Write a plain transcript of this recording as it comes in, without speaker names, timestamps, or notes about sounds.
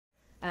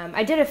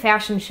I did a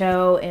fashion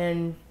show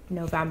in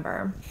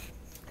November,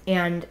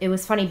 and it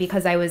was funny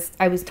because I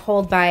was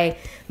told by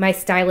my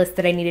stylist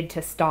that I needed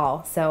to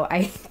stall. So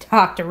I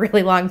talked a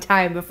really long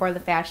time before the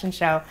fashion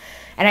show,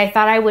 and I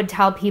thought I would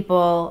tell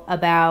people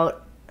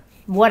about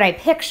what I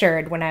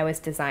pictured when I was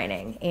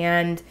designing.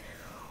 And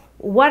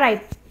what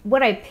I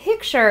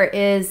picture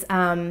is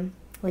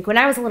like when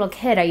I was a little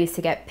kid, I used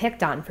to get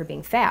picked on for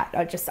being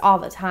fat, just all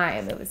the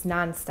time. It was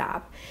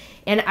nonstop,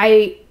 and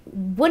I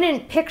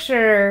wouldn't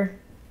picture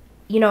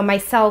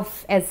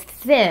myself as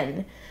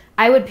thin.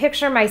 I would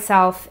picture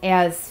myself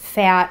as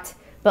fat,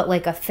 but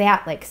like a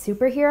fat like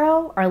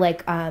superhero, or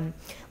like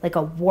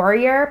a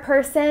warrior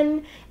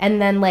person.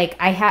 And then like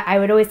I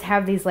would always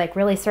have these like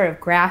really sort of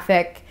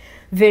graphic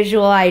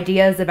visual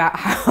ideas about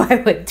how I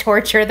would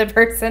torture the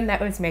person that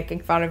was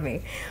making fun of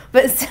me.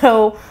 But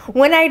so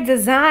when I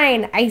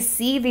design, I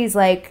see these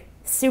like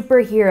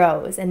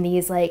superheroes and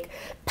these like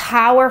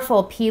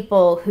powerful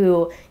people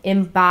who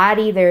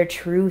embody their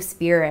true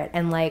spirit.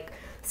 And like,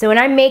 so when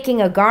I'm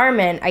making a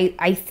garment,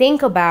 I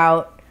think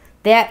about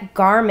that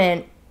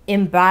garment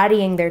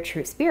embodying their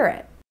true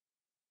spirit.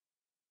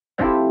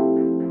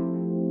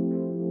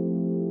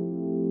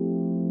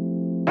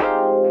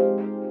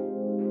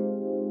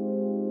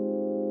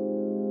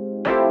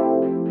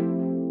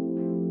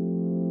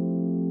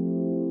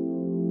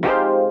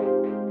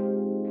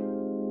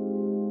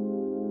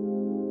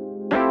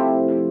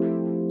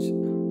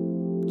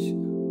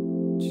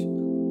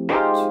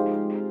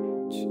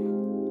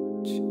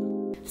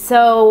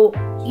 So,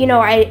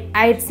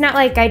 it's not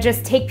like I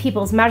just take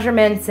people's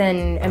measurements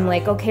and I'm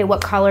like, okay,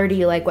 what color do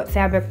you like? What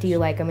fabric do you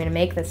like? I'm going to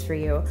make this for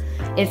you.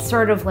 It's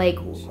sort of like,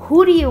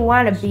 who do you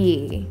want to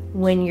be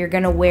when you're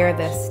going to wear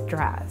this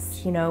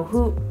dress?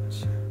 Who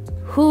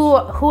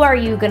are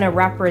you going to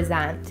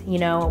represent?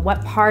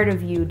 What part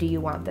of you do you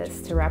want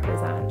this to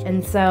represent?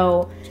 And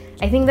so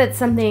I think that's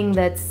something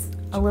that's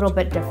a little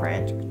bit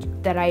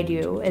different that I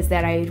do, is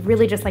that I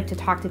really just like to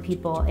talk to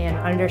people and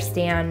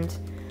understand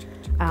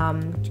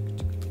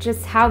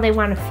just how they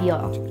want to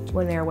feel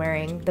when they're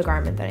wearing the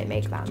garment that I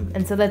make them.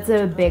 And so that's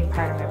a big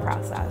part of my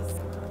process.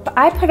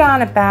 I put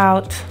on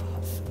about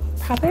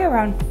probably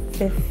around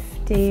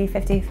 50,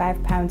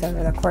 55 pounds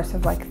over the course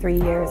of like 3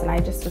 years, and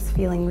I just was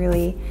feeling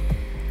really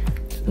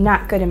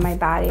not good in my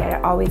body. I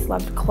always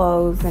loved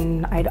clothes,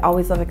 and I'd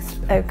always loved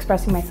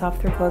expressing myself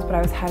through clothes, but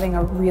I was having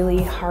a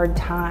really hard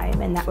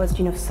time, and that was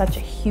such a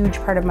huge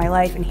part of my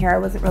life, and here I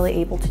wasn't really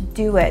able to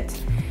do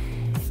it.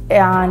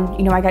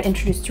 And I got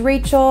introduced to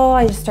Rachel.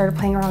 I just started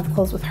playing around with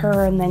clothes with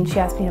her, and then she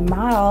asked me to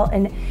model.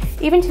 And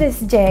even to this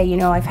day,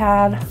 I've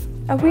had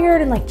a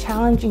weird and like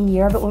challenging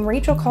year, but when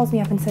Rachel calls me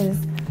up and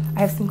says,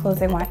 I have some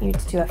clothes I want you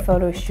to do a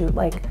photo shoot,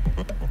 like,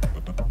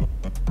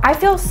 I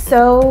feel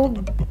so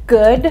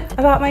good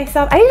about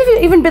myself. I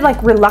even been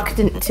like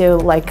reluctant to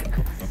like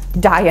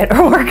diet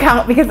or work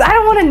out because I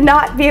don't want to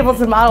not be able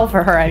to model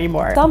for her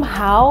anymore.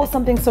 Somehow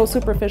something so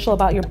superficial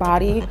about your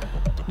body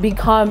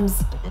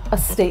becomes a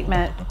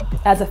statement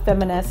as a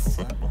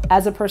feminist,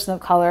 as a person of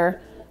color,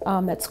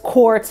 that's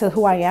core to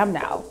who I am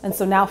now. And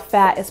so now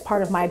fat is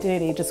part of my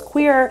identity, just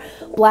queer,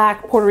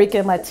 Black, Puerto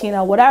Rican,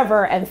 Latino,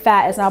 whatever, and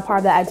fat is now part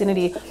of that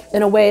identity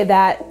in a way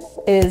that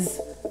is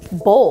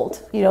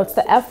bold. It's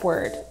the F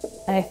word.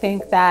 And I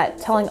think that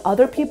telling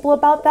other people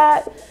about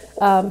that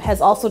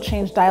has also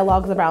changed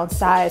dialogues around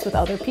size with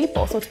other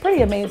people. So it's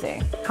pretty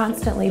amazing.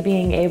 Constantly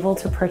being able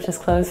to purchase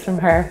clothes from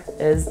her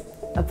is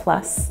a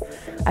plus.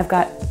 I've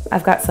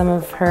got some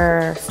of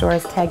her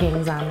store's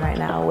taggings on right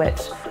now, which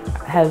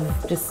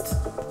have just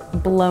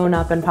blown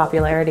up in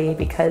popularity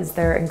because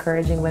they're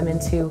encouraging women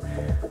to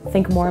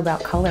think more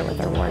about color with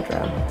their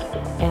wardrobe.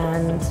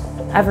 And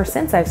ever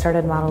since I've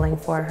started modeling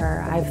for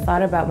her, I've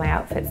thought about my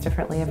outfits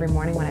differently every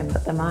morning when I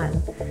put them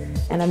on.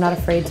 And I'm not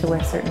afraid to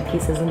wear certain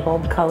pieces in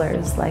bold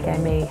colors like I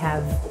may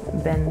have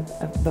been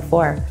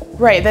before.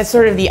 Right, that's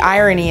sort of the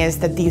irony, is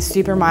that these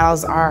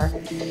supermodels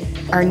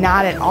are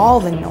not at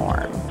all the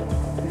norm.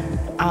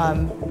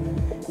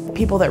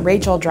 People that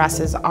Rachel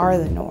dresses are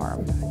the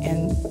norm,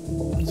 and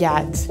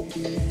yet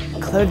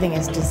clothing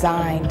is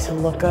designed to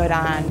look good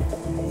on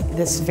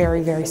this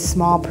very, very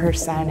small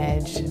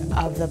percentage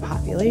of the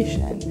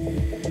population.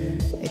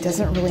 It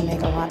doesn't really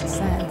make a lot of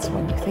sense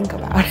when you think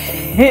about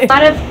it. A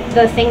lot of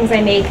the things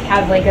I make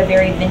have like a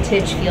very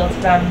vintage feel to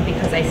them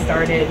because I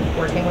started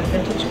working with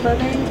vintage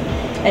clothing.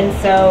 And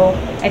so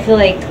I feel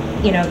like,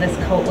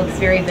 this coat looks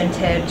very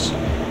vintage.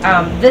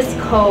 This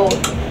coat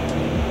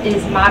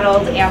is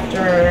modeled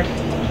after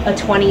a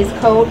 20s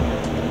coat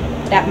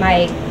that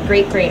my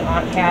great-great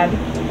aunt had,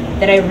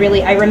 that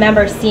I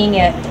remember seeing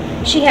it.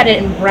 She had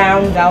it in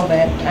brown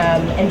velvet,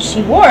 and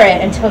she wore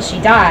it until she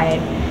died.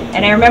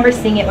 And I remember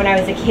seeing it when I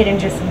was a kid and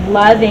just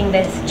loving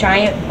this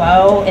giant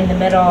bow in the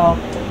middle,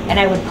 and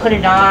I would put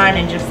it on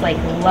and just like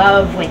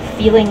love like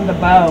feeling the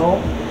bow.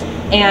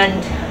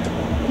 And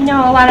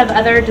a lot of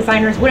other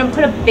designers wouldn't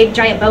put a big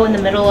giant bow in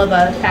the middle of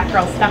a fat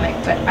girl's stomach,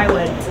 but I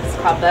would. This is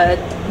called the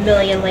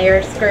million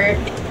layer skirt.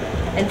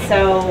 And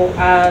so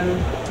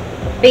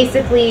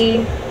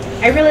basically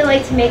I really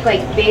like to make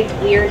like big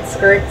weird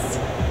skirts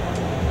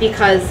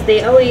because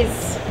they always,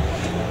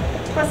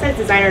 plus size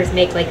designers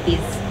make like these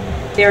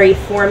very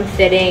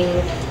form-fitting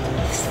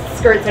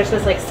skirts that are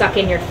supposed to like suck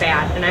in your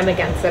fat, and I'm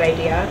against that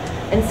idea.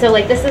 And so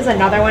like this is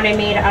another one I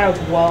made out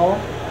of wool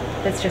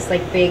that's just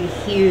like big,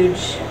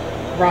 huge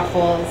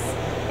ruffles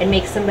and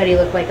makes somebody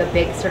look like a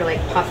big sort of like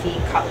puffy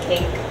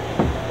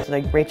cupcake.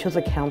 Like Rachel's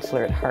a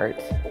counselor at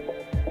heart.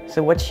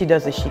 So what she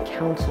does is she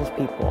counsels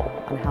people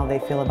on how they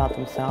feel about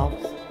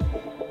themselves,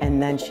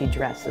 and then she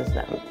dresses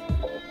them.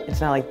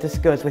 It's not like this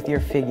goes with your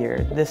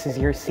figure, this is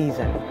your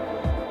season.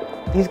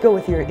 These go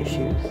with your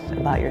issues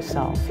about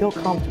yourself. Feel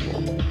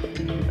comfortable.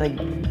 Like,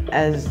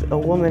 as a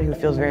woman who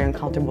feels very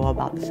uncomfortable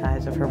about the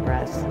size of her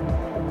breasts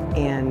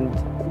and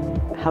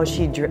how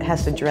she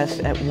has to dress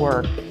at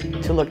work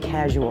to look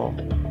casual,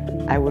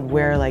 I would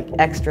wear like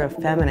extra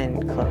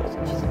feminine clothes.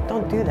 And she's like,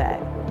 don't do that.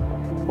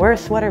 Wear a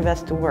sweater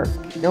vest to work.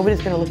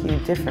 Nobody's gonna look at you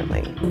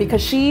differently.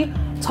 Because she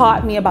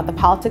taught me about the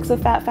politics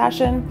of fat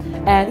fashion,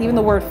 and even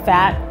the word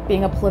fat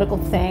being a political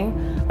thing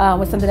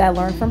was something that I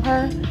learned from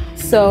her.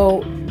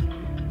 So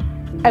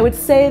I would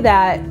say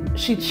that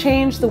she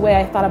changed the way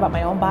I thought about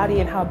my own body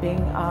and how being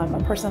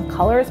a person of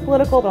color is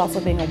political, but also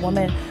being a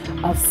woman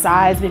of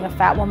size, being a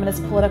fat woman is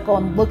political,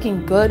 and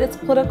looking good is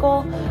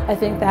political. I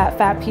think that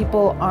fat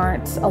people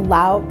aren't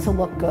allowed to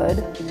look good.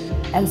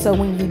 And so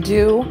when you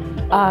do,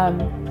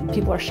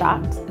 people are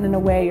shocked, and in a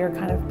way you're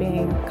kind of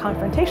being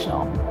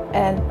confrontational.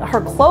 And her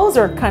clothes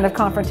are kind of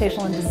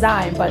confrontational in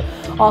design, but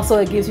also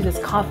it gives you this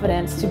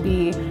confidence to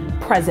be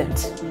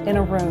present in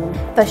a room.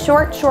 The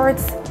short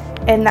shorts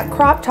and the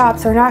crop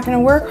tops are not going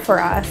to work for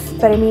us,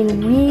 but I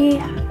mean,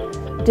 we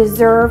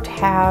deserve to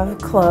have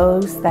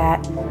clothes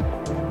that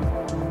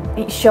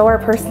show our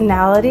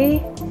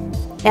personality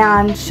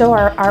and show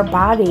our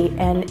body.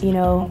 And you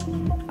know,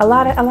 a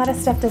lot of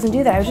stuff doesn't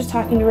do that. I was just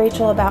talking to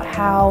Rachel about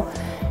how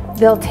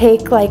they'll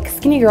take like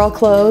skinny girl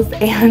clothes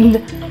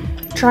and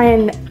try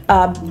and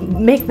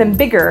make them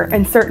bigger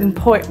in certain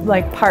parts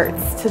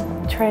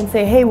to try and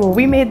say, hey, well,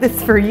 we made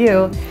this for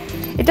you.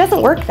 It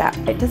doesn't work that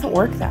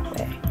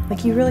way.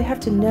 Like, you really have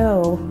to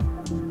know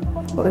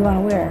what we want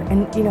to wear.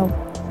 And you know,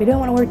 we don't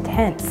want to wear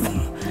tents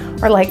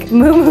or like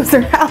moo-moos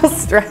or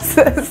house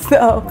dresses.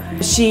 So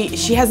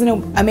she has an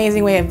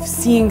amazing way of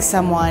seeing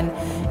someone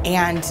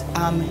and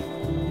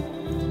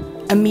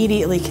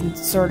immediately can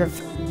sort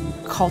of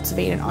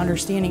cultivate an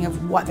understanding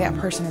of what that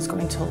person is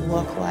going to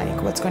look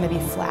like, what's going to be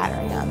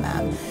flattering on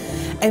them.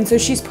 And so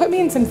she's put me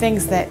in some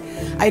things that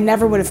I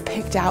never would have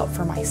picked out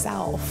for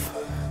myself.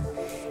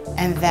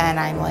 And then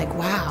I'm like,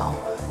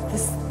 wow,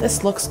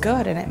 this looks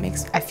good, and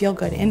I feel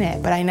good in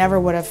it, but I never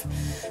would have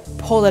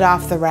pulled it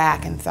off the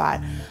rack and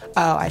thought,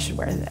 oh, I should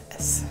wear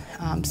this.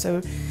 So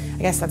I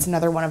guess that's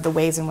another one of the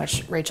ways in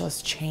which Rachel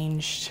has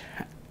changed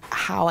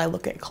how I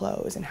look at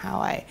clothes and how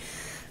I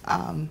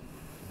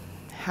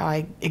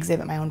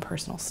exhibit my own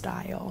personal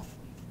style.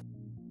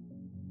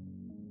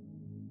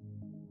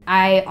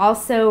 I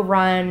also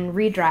run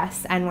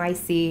Redress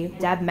NYC.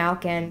 Deb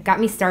Malkin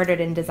got me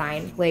started in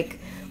design. Like,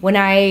 when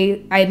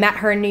I met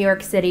her in New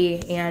York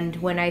City, and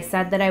when I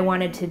said that I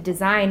wanted to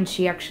design,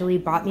 she actually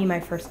bought me my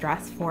first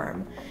dress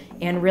form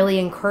and really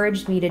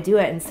encouraged me to do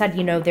it and said,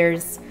 you know,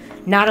 there's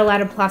not a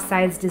lot of plus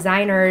size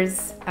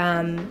designers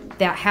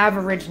that have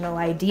original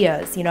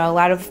ideas. You know, a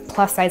lot of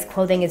plus size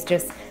clothing is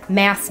just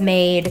mass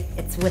made.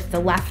 It's with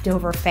the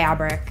leftover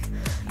fabric.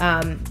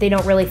 They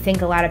don't really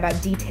think a lot about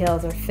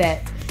details or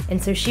fit.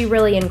 And so she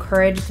really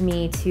encouraged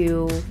me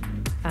to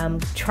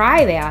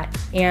try that,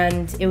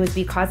 and it was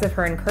because of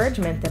her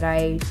encouragement that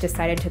I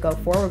decided to go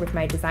forward with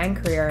my design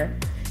career.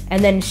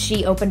 And then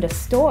she opened a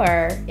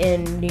store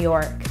in New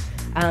York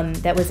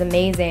that was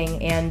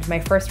amazing, and my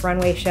first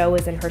runway show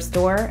was in her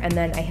store, and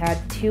then I had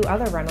 2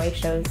 other runway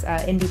shows,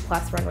 Indie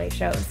Plus runway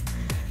shows,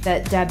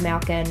 that Deb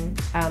Malkin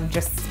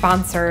just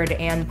sponsored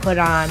and put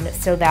on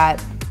so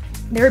that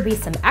there would be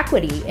some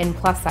equity in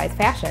plus size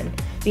fashion,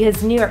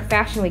 because New York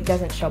Fashion Week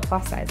doesn't show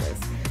plus sizes.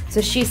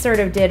 So she sort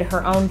of did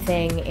her own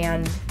thing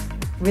and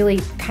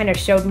really kind of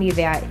showed me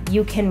that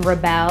you can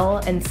rebel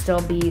and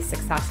still be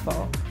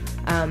successful.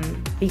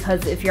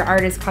 Because if your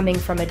art is coming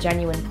from a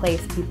genuine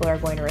place, people are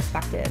going to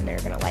respect it and they're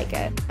going to like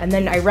it. And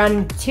then I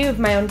run 2 of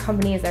my own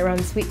companies. I run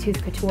Sweet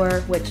Tooth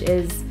Couture, which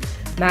is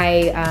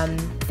my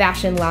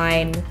fashion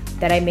line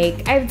that I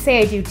make. I would say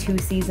I do 2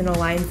 seasonal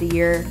lines a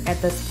year at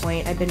this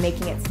point. I've been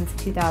making it since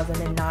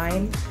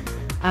 2009.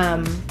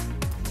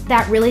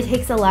 That really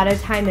takes a lot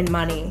of time and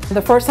money.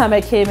 The first time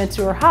I came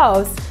into her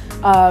house,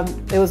 I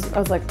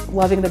was like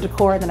loving the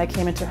decor, and then I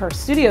came into her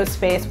studio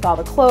space with all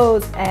the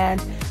clothes,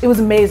 and it was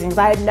amazing.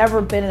 I had never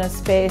been in a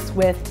space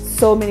with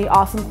so many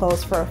awesome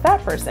clothes for a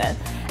fat person.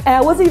 And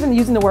I wasn't even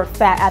using the word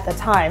fat at the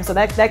time, so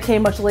that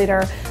came much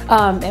later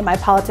in my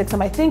politics and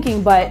my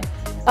thinking, but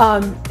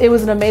it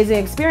was an amazing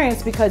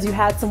experience because you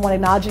had someone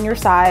acknowledging your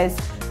size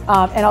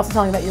and also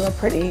telling you that you were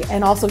pretty,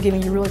 and also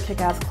giving you really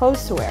kick-ass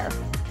clothes to wear.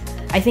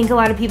 I think a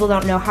lot of people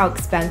don't know how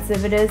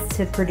expensive it is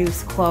to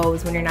produce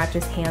clothes when you're not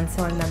just hand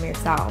sewing them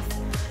yourself.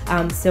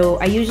 So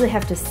I usually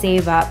have to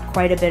save up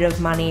quite a bit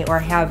of money or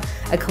have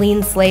a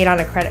clean slate on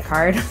a credit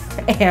card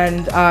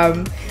and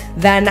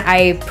then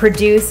I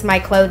produce my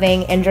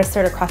clothing and just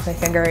sort of cross my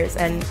fingers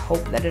and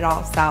hope that it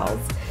all sells.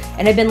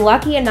 And I've been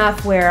lucky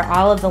enough where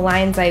all of the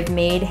lines I've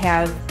made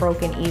have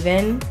broken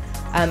even.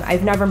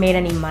 I've never made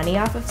any money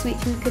off of Sweet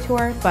Tooth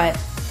Couture, but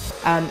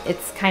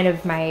it's kind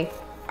of my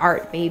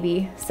art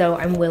baby, so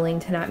I'm willing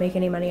to not make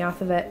any money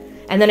off of it.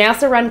 And then I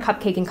also run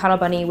Cupcake and Cuddle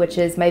Bunny, which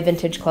is my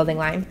vintage clothing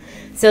line.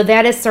 So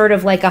that is sort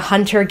of like a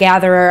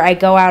hunter-gatherer. I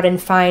go out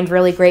and find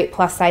really great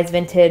plus-size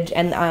vintage,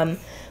 and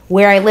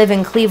where I live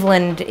in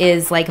Cleveland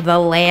is like the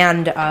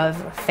land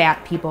of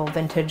fat people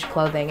vintage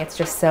clothing. It's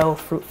just so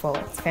fruitful.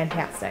 It's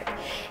fantastic.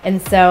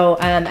 And so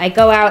I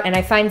go out and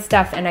I find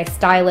stuff and I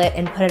style it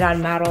and put it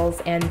on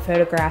models and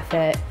photograph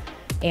it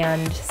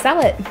and sell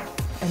it.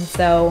 And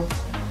so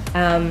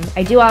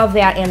I do all of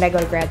that, and I go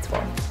to grad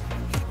school.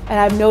 And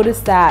I've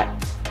noticed that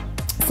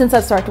since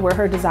I've started to wear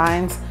her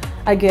designs,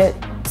 I get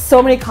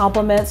so many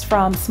compliments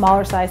from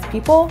smaller sized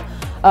people,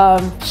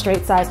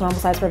 straight size, normal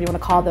size, whatever you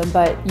want to call them,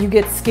 but you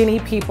get skinny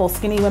people,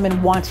 skinny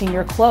women wanting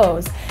your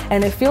clothes,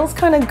 and it feels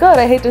kind of good.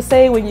 I hate to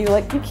say when you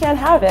like, you can't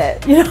have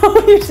it, you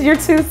know, you're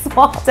too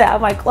small to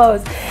have my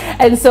clothes.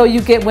 And so you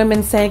get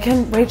women saying,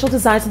 can Rachel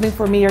design something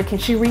for me, or can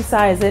she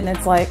resize it? And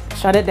it's like,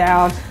 shut it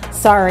down,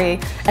 sorry.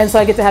 And so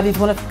I get to have these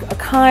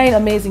one-of-a-kind,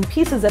 amazing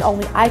pieces that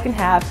only I can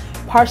have,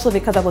 partially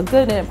because I look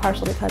good in it,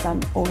 partially because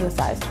I'm over the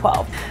size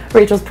 12.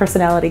 Rachel's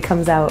personality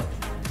comes out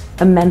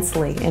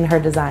immensely in her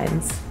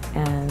designs,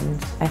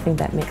 and I think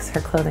that makes her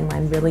clothing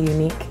line really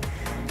unique.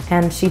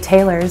 And she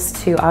tailors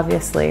to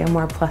obviously a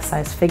more plus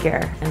size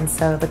figure, and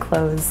so the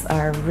clothes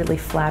are really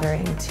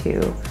flattering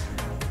to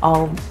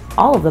all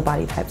of the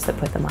body types that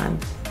put them on,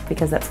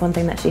 because that's one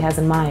thing that she has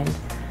in mind.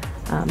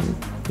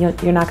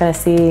 You're not going to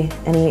see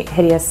any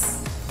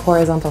hideous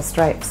horizontal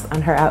stripes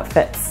on her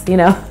outfits, you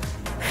know?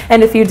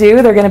 And if you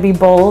do, they're going to be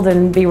bold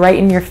and be right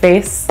in your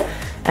face,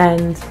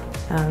 and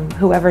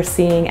whoever's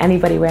seeing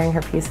anybody wearing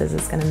her pieces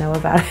is going to know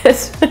about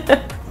it.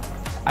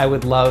 I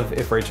would love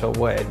if Rachel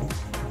would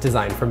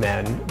design for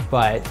men,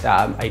 but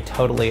I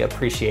totally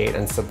appreciate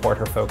and support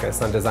her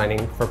focus on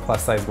designing for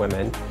plus-size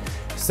women.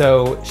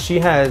 So she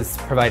has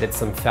provided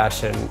some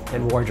fashion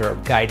and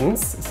wardrobe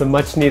guidance, some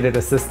much-needed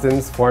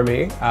assistance for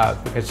me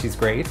because she's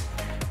great.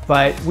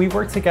 But we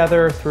work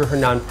together through her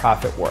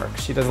nonprofit work.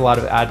 She does a lot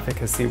of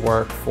advocacy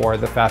work for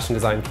the fashion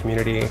design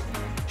community.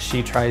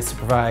 She tries to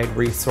provide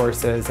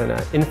resources and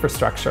an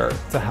infrastructure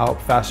to help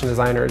fashion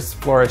designers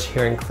flourish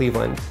here in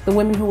Cleveland. The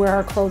women who wear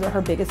her clothes are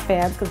her biggest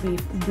fans because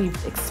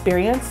we've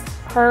experienced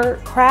her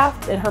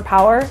craft and her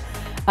power.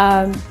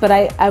 But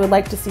I would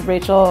like to see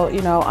Rachel,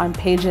 you know, on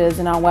pages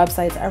and on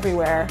websites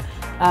everywhere,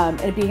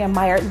 and being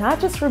admired not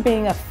just for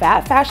being a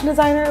fat fashion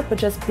designer, but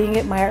just being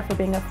admired for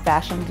being a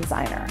fashion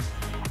designer.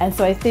 And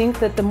so I think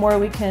that the more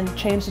we can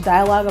change the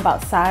dialogue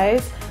about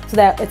size so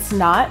that it's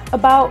not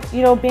about,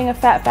 you know, being a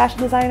fat fashion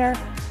designer,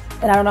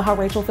 and I don't know how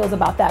Rachel feels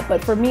about that,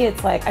 but for me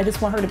it's like I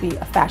just want her to be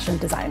a fashion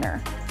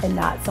designer and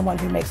not someone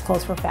who makes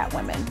clothes for fat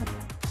women.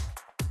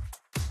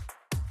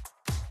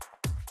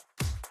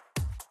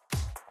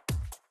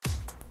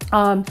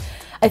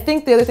 I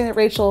think the other thing that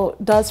Rachel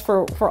does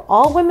for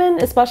all women,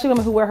 especially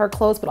women who wear her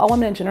clothes, but all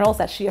women in general, is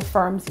that she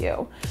affirms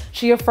you.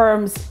 She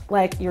affirms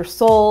like your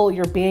soul,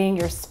 your being,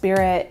 your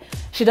spirit.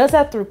 She does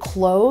that through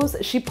clothes.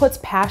 She puts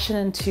passion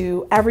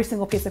into every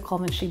single piece of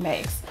clothing she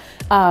makes.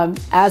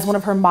 As one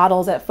of her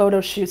models at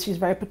photo shoots, she's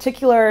very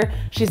particular,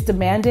 she's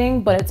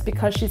demanding, but it's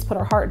because she's put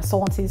her heart and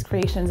soul into these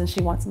creations and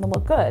she wants them to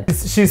look good.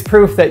 She's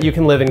proof that you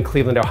can live in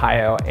Cleveland,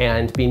 Ohio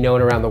and be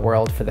known around the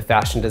world for the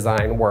fashion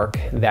design work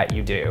that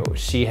you do.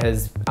 She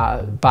has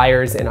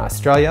buyers in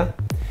Australia.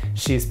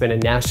 She's been in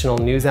national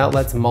news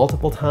outlets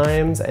multiple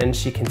times, and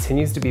she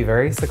continues to be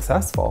very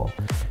successful.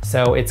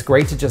 So it's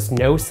great to just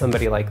know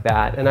somebody like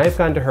that. And I've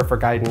gone to her for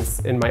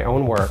guidance in my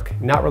own work,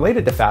 not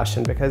related to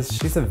fashion, because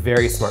she's a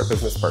very smart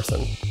business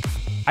person.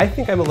 I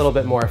think I'm a little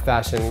bit more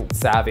fashion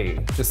savvy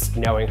just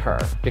knowing her,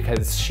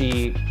 because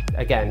she,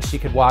 again, she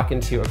could walk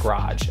into a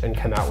garage and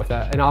come out with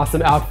an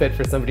awesome outfit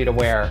for somebody to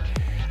wear.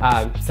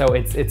 So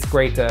it's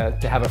great to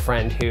have a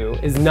friend who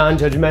is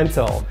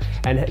non-judgmental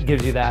and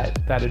gives you that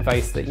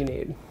advice that you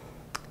need.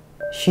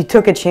 She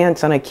took a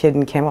chance on a kid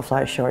in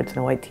camouflage shorts and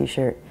a white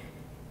t-shirt,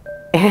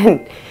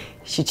 and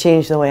she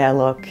changed the way I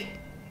look,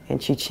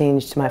 and she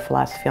changed my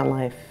philosophy on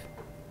life,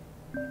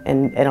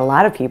 and a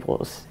lot of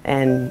people's.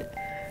 And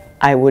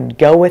I would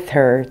go with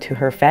her to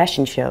her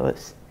fashion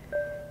shows,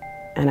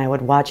 and I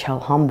would watch how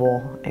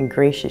humble and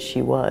gracious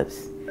she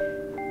was,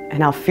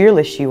 and how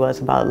fearless she was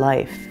about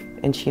life,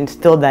 and she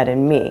instilled that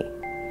in me.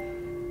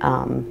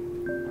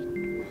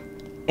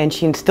 And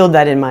she instilled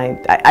that in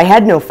my, I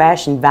had no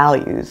fashion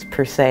values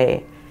per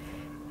se,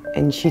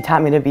 and she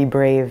taught me to be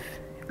brave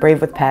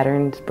with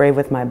patterns, brave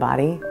with my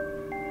body.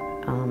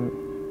 And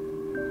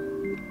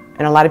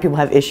a lot of people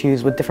have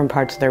issues with different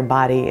parts of their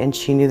body, and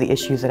she knew the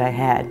issues that I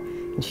had.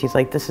 And she's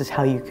like, this is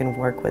how you can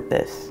work with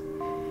this.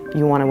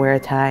 You want to wear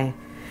a tie?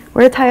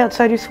 Wear a tie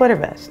outside your sweater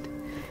vest.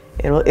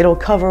 It'll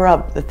cover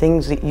up the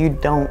things that you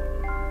don't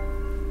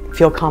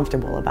feel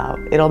comfortable about.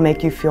 It'll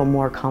make you feel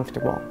more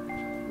comfortable.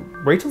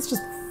 Rachel's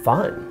just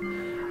fun.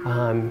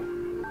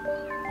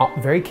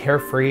 very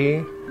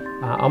carefree,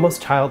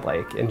 almost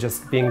childlike, and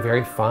just being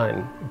very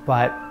fun,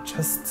 but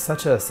just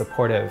such a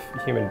supportive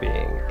human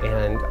being.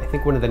 And I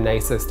think one of the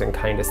nicest and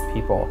kindest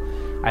people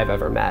I've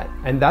ever met.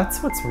 And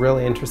that's what's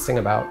really interesting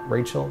about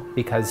Rachel,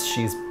 because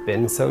she's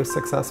been so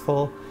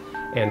successful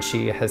and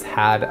she has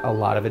had a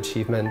lot of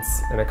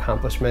achievements and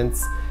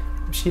accomplishments.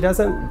 She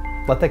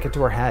doesn't let that get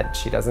to her head.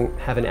 She doesn't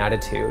have an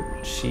attitude.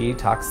 She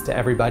talks to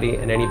everybody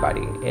and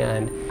anybody.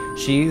 And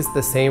she's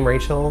the same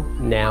Rachel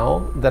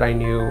now that I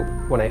knew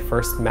when I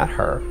first met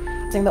her.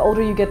 The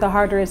older you get, the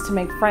harder it is to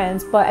make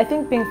friends. But I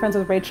think being friends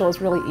with Rachel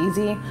is really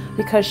easy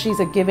because she's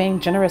a giving,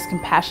 generous,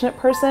 compassionate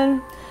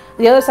person.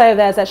 The other side of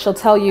that is that she'll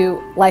tell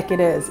you like it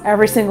is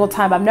every single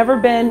time. I've never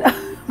been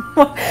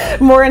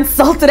more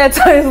insulted at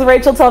times with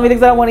Rachel telling me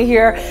things I don't want to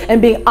hear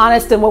and being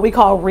honest and what we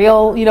call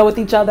real, with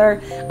each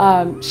other.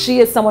 She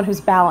is someone who's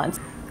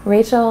balanced.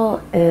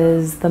 Rachel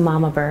is the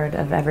mama bird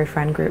of every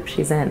friend group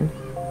she's in.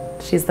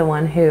 She's the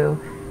one who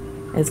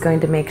is going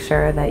to make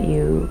sure that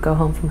you go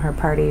home from her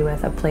party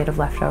with a plate of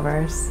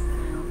leftovers.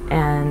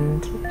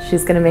 And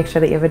she's going to make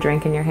sure that you have a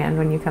drink in your hand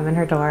when you come in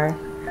her door.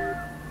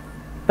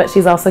 But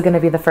she's also going to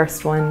be the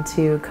first one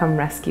to come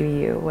rescue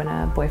you when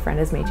a boyfriend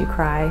has made you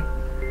cry.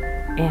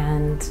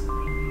 And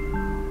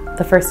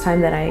the first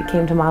time that I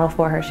came to model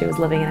for her, she was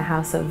living in a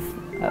house of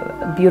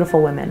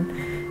beautiful women.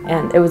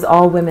 And it was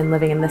all women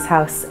living in this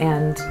house.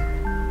 And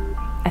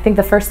I think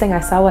the first thing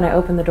I saw when I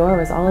opened the door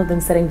was all of them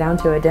sitting down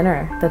to a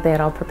dinner that they had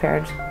all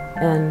prepared.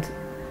 And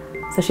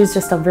so she's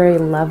just a very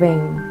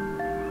loving,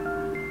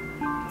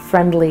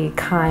 friendly,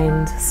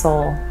 kind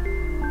soul,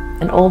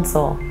 an old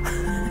soul.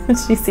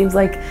 She seems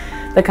like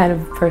the kind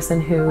of person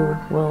who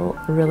will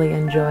really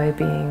enjoy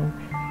being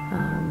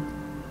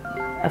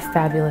a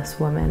fabulous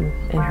woman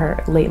in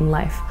her late in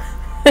life.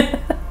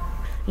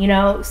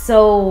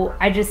 So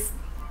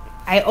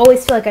I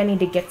always feel like I need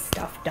to get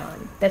stuff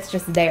done. That's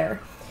just there.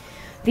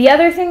 The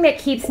other thing that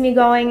keeps me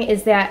going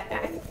is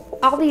that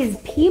all these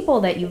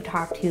people that you've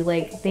talked to,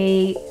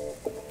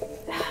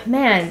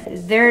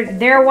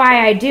 they're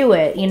why I do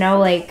it,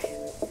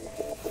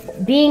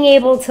 being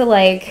able to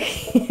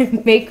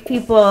make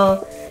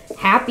people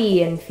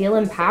happy and feel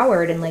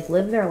empowered and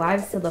live their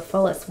lives to the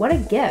fullest. What a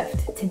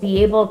gift to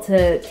be able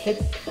to take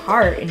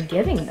part in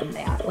giving them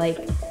that.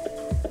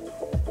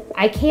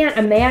 I can't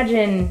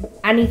imagine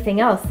anything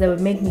else that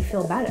would make me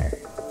feel better.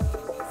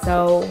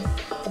 So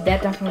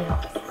that definitely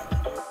helps.